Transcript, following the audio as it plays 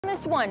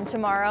Artemis I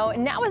tomorrow.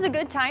 Now is a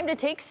good time to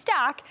take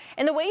stock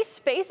in the way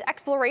space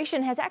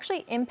exploration has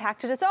actually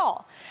impacted us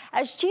all.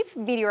 As Chief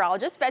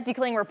Meteorologist Betsy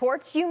Kling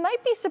reports, you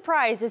might be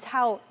surprised as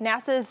how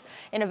NASA's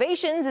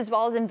innovations as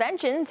well as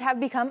inventions have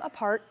become a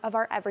part of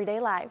our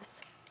everyday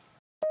lives.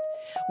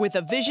 With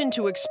a vision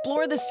to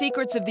explore the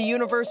secrets of the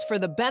universe for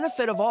the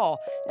benefit of all,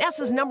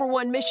 NASA's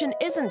 #1 mission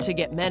isn't to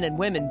get men and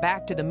women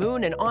back to the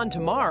moon and onto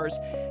Mars.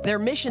 Their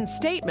mission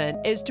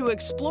statement is to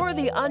explore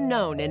the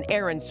unknown in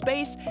air and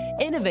space,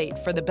 innovate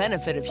for the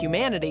benefit of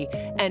humanity,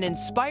 and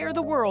inspire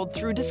the world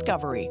through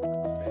discovery.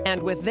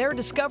 And with their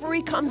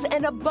discovery comes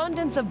an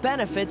abundance of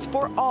benefits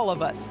for all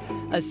of us.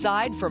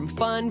 Aside from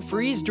fun,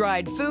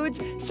 freeze-dried foods,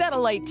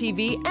 satellite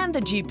TV, and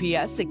the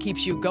GPS that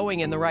keeps you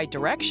going in the right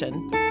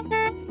direction.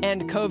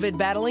 And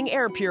COVID-battling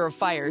air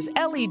purifiers,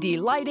 LED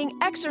lighting,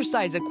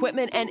 exercise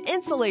equipment, and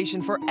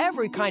insulation for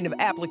every kind of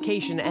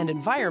application and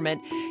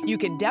environment, you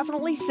can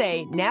definitely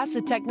say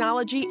NASA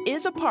technology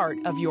is a part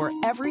of your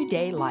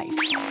everyday life.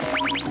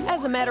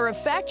 As a matter of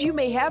fact, you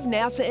may have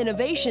NASA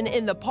innovation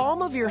in the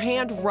palm of your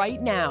hand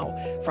right now.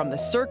 From the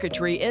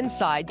circuitry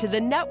inside to the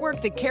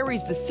network that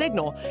carries the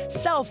signal,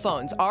 cell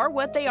phones are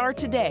what they are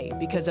today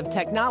because of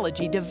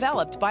technology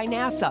developed by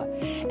NASA.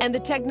 And the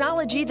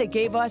technology that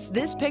gave us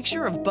this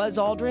picture of Buzz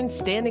Aldrin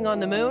standing on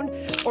the moon,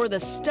 or the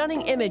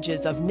stunning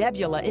images of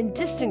nebula in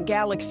distant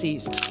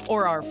galaxies,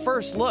 or our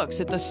first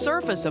looks at the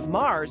surface of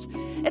Mars,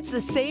 it's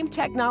the same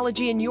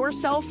technology in your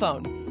cell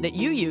phone that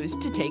you use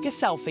to take a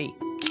selfie.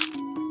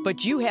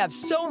 But you have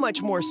so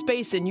much more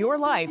space in your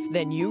life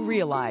than you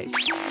realize.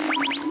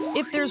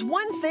 If there's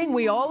one thing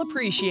we all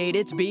appreciate,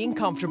 it's being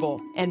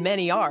comfortable. And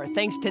many are,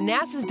 thanks to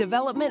NASA's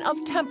development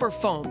of temper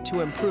foam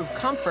to improve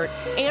comfort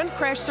and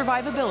crash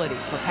survivability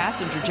for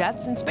passenger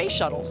jets and space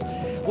shuttles.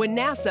 When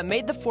NASA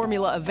made the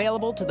formula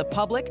available to the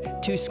public,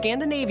 2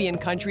 Scandinavian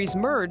countries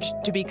merged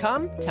to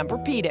become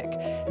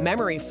Tempur-Pedic.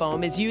 Memory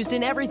foam is used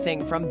in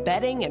everything from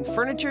bedding and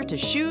furniture to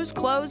shoes,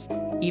 clothes,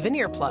 even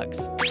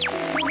earplugs.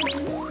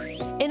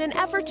 In an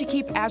effort to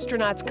keep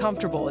astronauts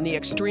comfortable in the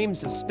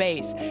extremes of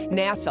space,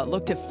 NASA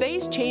looked to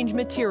phase change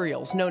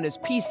materials known as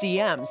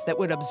PCMs that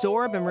would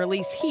absorb and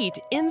release heat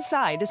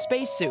inside a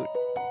spacesuit.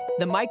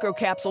 The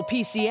microcapsule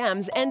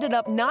PCMs ended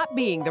up not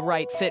being the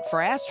right fit for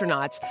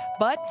astronauts,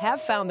 but have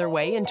found their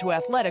way into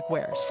athletic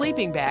wear,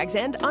 sleeping bags,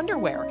 and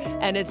underwear,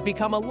 and it's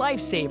become a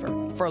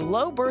lifesaver for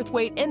low birth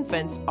weight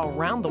infants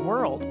around the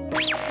world.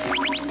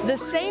 The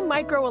same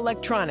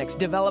microelectronics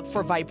developed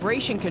for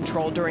vibration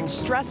control during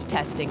stress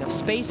testing of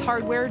space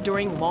hardware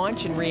during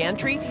launch and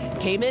re-entry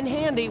came in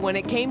handy when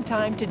it came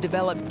time to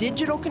develop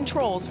digital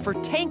controls for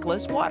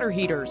tankless water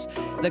heaters.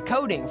 The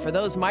coding for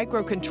those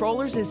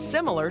microcontrollers is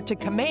similar to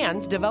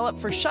commands developed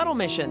for shuttle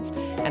missions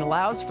and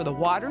allows for the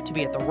water to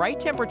be at the right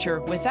temperature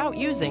without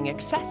using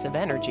excessive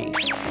energy.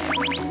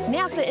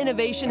 NASA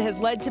innovation has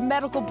led to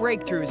medical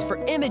breakthroughs for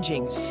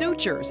imaging,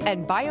 sutures,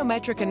 and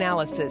biometric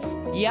analysis.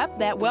 Yep,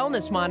 that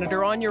wellness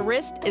monitor on your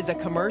wrist is a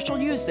commercial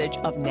usage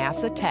of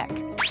NASA tech.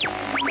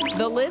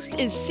 The list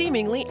is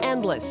seemingly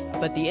endless,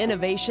 but the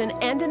innovation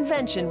and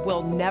invention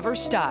will never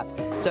stop.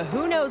 So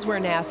who knows where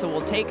NASA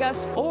will take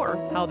us or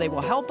how they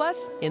will help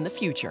us in the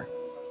future.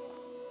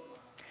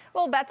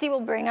 Well, Betsy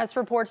will bring us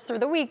reports through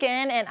the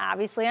weekend and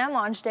obviously on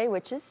launch day,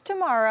 which is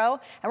tomorrow.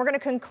 And we're going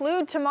to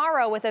conclude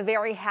tomorrow with a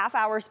very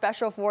half-hour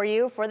special for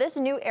you for this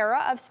new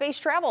era of space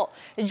travel.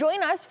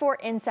 Join us for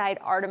Inside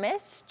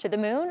Artemis, to the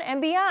moon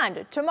and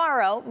beyond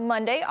tomorrow,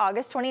 Monday,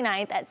 August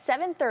 29th at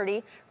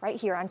 7:30 right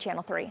here on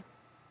Channel 3.